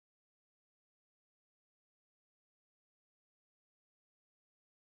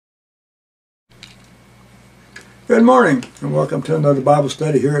Good morning and welcome to another Bible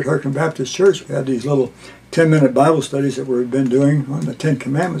study here at Harkin Baptist Church. We have these little 10-minute Bible studies that we've been doing on the Ten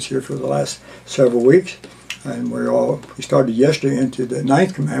Commandments here for the last several weeks. And we started yesterday into the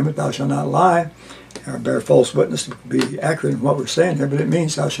 9th commandment, thou shalt not lie, or bear false witness to be accurate in what we're saying here, but it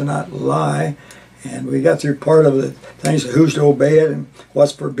means thou shalt not lie. And we got through part of the things, who's to obey it and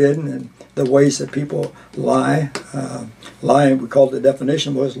what's forbidden and the ways that people lie. Lying, we called the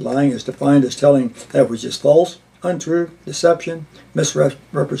definition was lying is defined as telling that which is false, untrue, deception,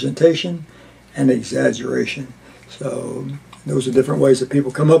 misrepresentation, and exaggeration. So those are different ways that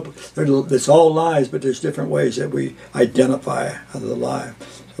people come up. It's all lies, but there's different ways that we identify the lie.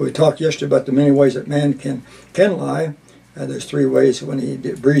 So we talked yesterday about the many ways that man can lie. There's 3 ways. When he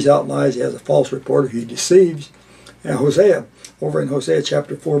breathes out lies, he has a false report, or he deceives. And Hosea, over in Hosea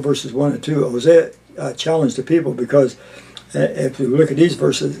chapter 4, verses 1 and 2, Hosea challenged the people because if you look at these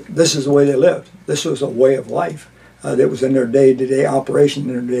verses, this is the way they lived. This was a way of life that was in their day-to-day operation,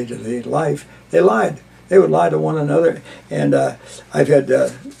 in their day-to-day life. They lied. They would lie to one another. And I've had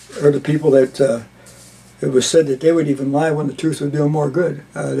heard of people that it was said that they would even lie when the truth would do them more good.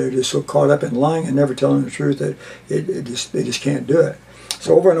 They're just so caught up in lying and never telling the truth that they just can't do it.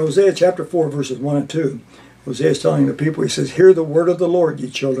 So over in Hosea chapter 4, verses 1 and 2, Hosea is telling the people, he says, "Hear the word of the Lord, ye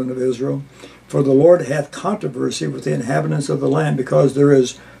children of Israel. For the Lord hath controversy with the inhabitants of the land, because there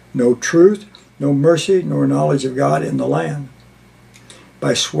is no truth, no mercy, nor knowledge of God in the land.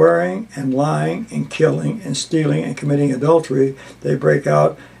 By swearing and lying and killing and stealing and committing adultery, they break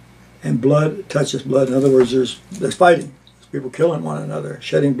out, and blood touches blood." In other words, there's fighting. There's people killing one another,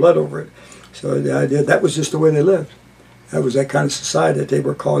 shedding blood over it. So the idea, that was just the way they lived. That was that kind of society that they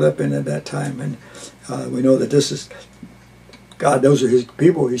were caught up in at that time. And we know that this is God, those are his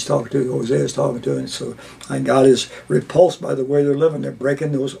people he's talking to, Hosea is talking to, and God is repulsed by the way they're living. They're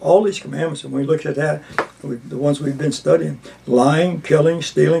breaking all these commandments, and when we look at that, the ones we've been studying, lying, killing,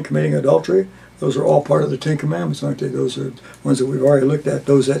 stealing, committing adultery, those are all part of the 10 Commandments, aren't they? Those are ones that we've already looked at,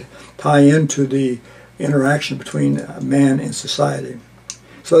 those that tie into the interaction between man and society.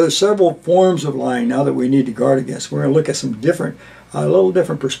 So there's several forms of lying now that we need to guard against. We're going to look at some different, a little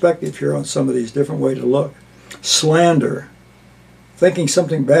different perspective here on some of these different ways to look. Slander. Thinking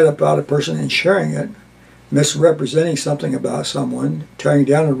something bad about a person and sharing it, misrepresenting something about someone, tearing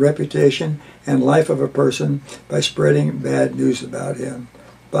down a reputation and life of a person by spreading bad news about him,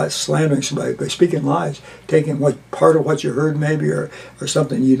 by slandering somebody, by speaking lies, taking part of what you heard maybe or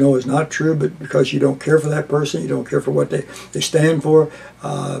something you know is not true, but because you don't care for that person, you don't care for what they stand for,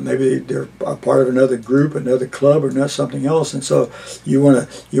 maybe they're a part of another group, another club, or not something else, and so you want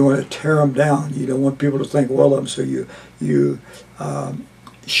to tear them down. You don't want people to think well of them, so you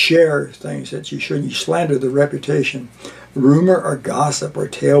share things that you shouldn't. You slander the reputation. Rumor or gossip or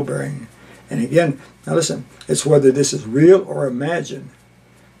tale-bearing. And again, now listen, it's whether this is real or imagined.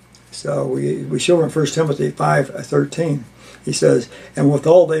 So we show in 1 Timothy 5:13. He says, "And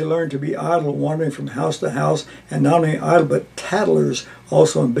withal they learn to be idle, wandering from house to house, and not only idle, but tattlers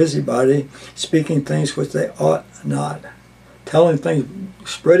also, and busybody, speaking things which they ought not." Telling things,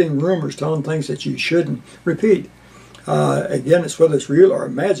 spreading rumors, telling things that you shouldn't repeat. Again, it's whether it's real or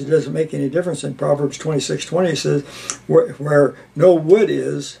imagined, it doesn't make any difference. In Proverbs 26:20 it says, where no wood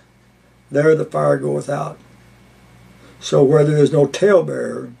is, there the fire goeth out. So where there is no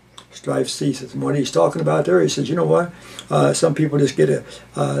talebearer, strife ceases. And what he's talking about there, he says, you know what? Some people just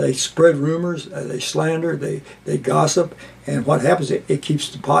they spread rumors, they slander, they gossip, and what happens, it keeps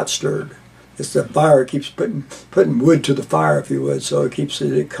the pot stirred. It's the fire, it keeps putting wood to the fire, if you would. So it keeps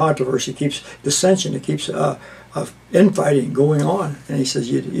the controversy, it keeps dissension, it keeps infighting going on. And he says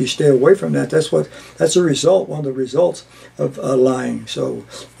you stay away from that. That's a result, one of the results of lying. So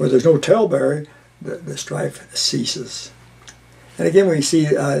where there's no talebearer, the strife ceases. And again, we see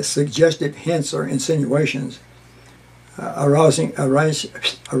suggestive hints or insinuations arising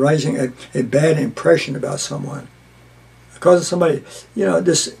a bad impression about someone. Causing somebody,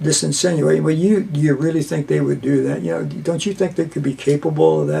 this insinuating, well, do you really think they would do that? Don't you think they could be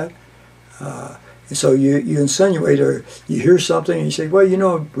capable of that? And so you insinuate, or you hear something and you say,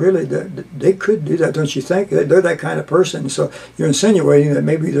 well, really, they could do that, don't you think? They're that kind of person. So you're insinuating that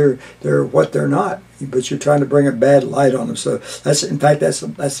maybe they're what they're not, but you're trying to bring a bad light on them. So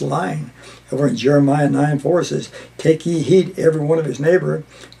that's lying. Over in Jeremiah 9:4 it says, "Take ye heed every one of his neighbor,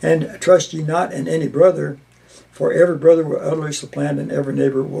 and trust ye not in any brother. For every brother will utterly supplant, and every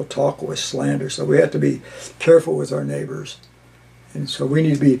neighbor will talk with slander." So we have to be careful with our neighbors. And so we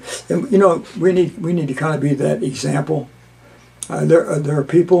need to be, we need to kind of be that example. There are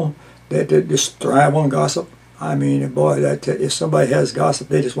people that just thrive on gossip. I mean, boy, that if somebody has gossip,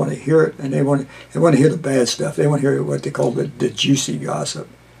 they just want to hear it, and they want to hear the bad stuff. They want to hear what they call the juicy gossip,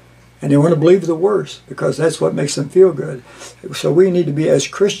 and they want to believe the worst because that's what makes them feel good. So we need to be, as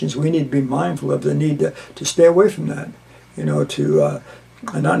Christians, we need to be mindful of the need to stay away from that. You know, to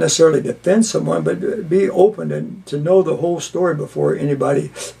not necessarily defend someone, but be open and to know the whole story before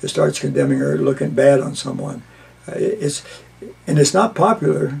anybody starts condemning or looking bad on someone. It's not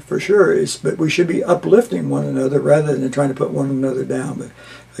popular for sure. But we should be uplifting one another rather than trying to put one another down. But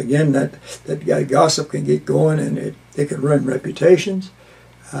again, that gossip can get going, and it can ruin reputations.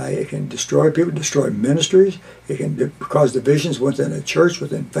 It can destroy people, destroy ministries. It can cause divisions within a church,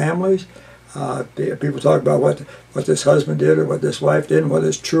 within families. People talk about what this husband did or what this wife did and whether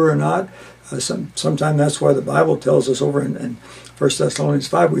it's true or not. Sometimes that's why the Bible tells us over in 1 Thessalonians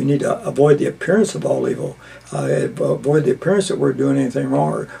 5 we need to avoid the appearance of all evil. Avoid the appearance that we're doing anything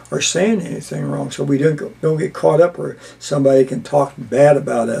wrong or saying anything wrong, so we don't get caught up where somebody can talk bad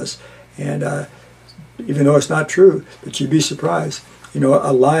about us. And even though it's not true, but you'd be surprised. You know,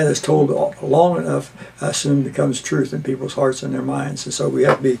 a lie that's told long enough soon becomes truth in people's hearts and their minds. And so we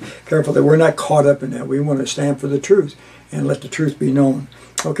have to be careful that we're not caught up in that. We want to stand for the truth and let the truth be known.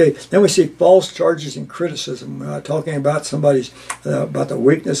 Okay, then we see false charges and criticism, talking about somebody's, about the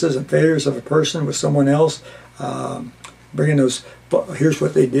weaknesses and failures of a person with someone else, bringing those, here's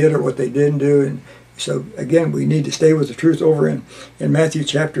what they did or what they didn't do. And so again, we need to stay with the truth. Over in Matthew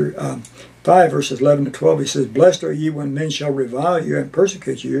chapter 5 verses 11 to 12, he says, "Blessed are ye when men shall revile you and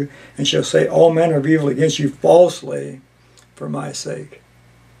persecute you, and shall say all manner of evil against you falsely for my sake."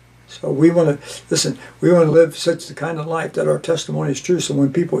 So we want to, listen, we want to live such the kind of life that our testimony is true. So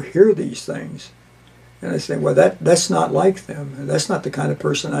when people hear these things, and they say, well, that's not like them. That's not the kind of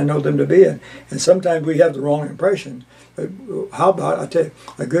person I know them to be. And sometimes we have the wrong impression. But how about, I tell you,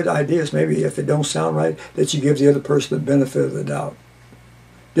 a good idea is maybe if it don't sound right, that you give the other person the benefit of the doubt.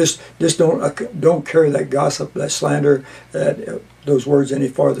 Just don't carry that gossip, that slander, those words any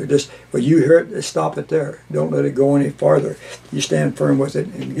farther. Just when you hear it, stop it there. Don't let it go any farther. You stand firm with it.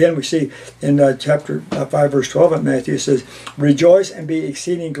 And again, we see in chapter 5, verse 12 of Matthew, it says, "Rejoice and be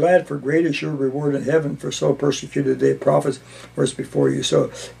exceeding glad, for great is your reward in heaven, for so persecuted they prophets first before you."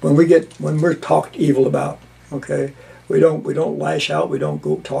 So when we're talked evil about, okay, we don't lash out. We don't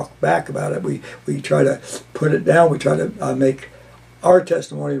go talk back about it. We try to put it down. We try to make our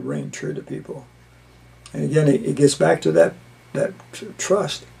testimony ring true to people. And again, it gets back to that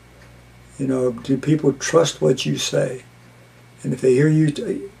trust. You know, do people trust what you say? And if they hear you,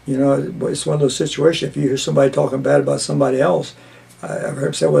 you know, it's one of those situations. If you hear somebody talking bad about somebody else, I've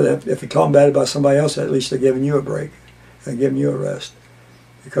heard say, well, if they're talking bad about somebody else, at least they're giving you a break. They're giving you a rest.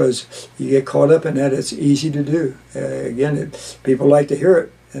 Because you get caught up in that, it's easy to do. Again, people like to hear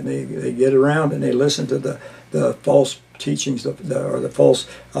it, and they get around and they listen to the false teachings, or the false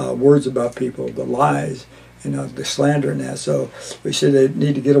words about people, the lies, you know, the slander and that. So we said they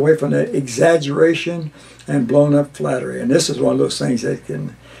need to get away from that exaggeration and blown up flattery. And this is one of those things that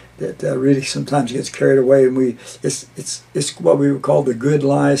really sometimes gets carried away. And it's what we would call the good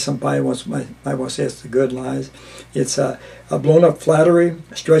lies. Somebody might want to say it's the good lies. It's a blown up flattery,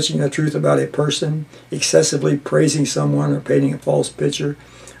 stretching the truth about a person, excessively praising someone or painting a false picture.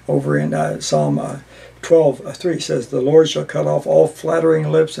 Over in Psalm 12:3 says, "The Lord shall cut off all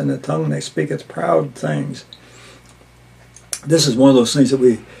flattering lips and the tongue that speaketh proud things." This is one of those things that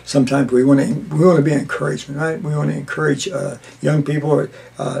we want to be encouragement, right? We want to encourage young people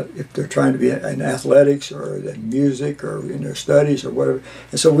if they're trying to be in athletics or in music or in their studies or whatever.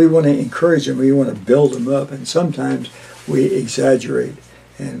 And so we want to encourage them. We want to build them up. And sometimes we exaggerate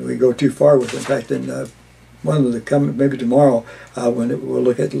and we go too far with it. In fact, in one of the maybe tomorrow we'll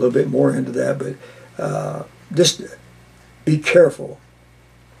look at a little bit more into that. But just be careful.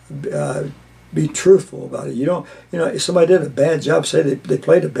 Be truthful about it. You know, if somebody did a bad job, say they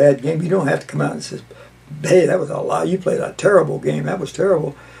played a bad game, you don't have to come out and say, "Hey, that was a lie. You played a terrible game. That was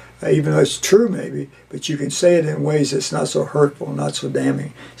terrible." Even though it's true maybe, but you can say it in ways that's not so hurtful, not so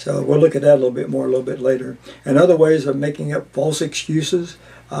damning. So we'll look at that a little bit more a little bit later. And other ways of making up false excuses,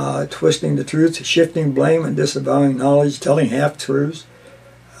 twisting the truth, shifting blame and disavowing knowledge, telling half-truths.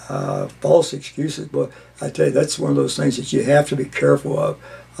 False excuses, but I tell you, that's one of those things that you have to be careful of,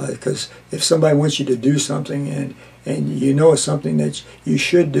 because if somebody wants you to do something and you know it's something that you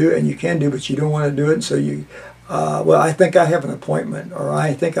should do and you can do, but you don't want to do it, and so you, well, I think I have an appointment, or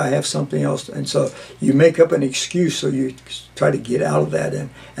I think I have something else, and so you make up an excuse, so you try to get out of that, and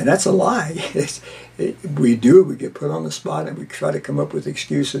that's a lie. We get put on the spot and we try to come up with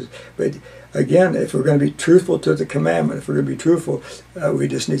excuses, but again, if we're going to be truthful to the commandment, if we're going to be truthful, we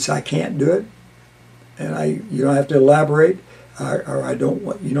just need to say, I can't do it, And you don't have to elaborate, or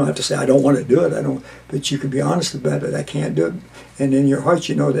you don't have to say, I don't want to do it, but you can be honest about it, I can't do it. And in your heart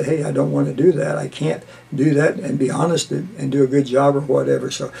you know that, hey, I don't want to do that, I can't do that, and be honest and do a good job or whatever.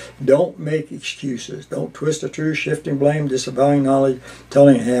 So don't make excuses. Don't twist the truth, shifting blame, disavowing knowledge,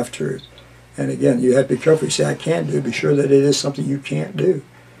 telling a half-truth. And again, you have to be careful. You say, I can't do, be sure that it is something you can't do,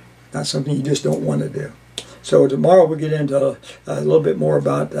 not something you just don't want to do. So tomorrow we'll get into a little bit more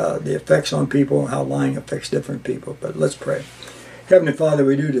about the effects on people and how lying affects different people. But let's pray. Heavenly Father,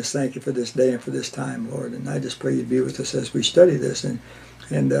 we do just thank you for this day and for this time, Lord. And I just pray you'd be with us as we study this. And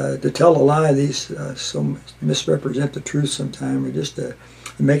to tell a lie, these so misrepresent the truth sometimes, or just to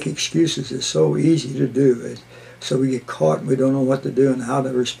make excuses is so easy to do. So we get caught and we don't know what to do and how to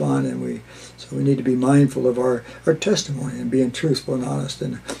respond. So we need to be mindful of our testimony and being truthful and honest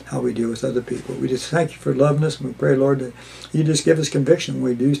in how we deal with other people. We just thank you for loving us, and we pray, Lord, that you just give us conviction when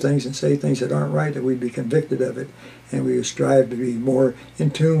we do things and say things that aren't right, that we'd be convicted of it, and we would strive to be more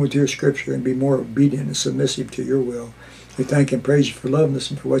in tune with your scripture and be more obedient and submissive to your will. We thank and praise you for loving us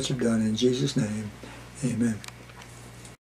and for what you've done. In Jesus' name, amen.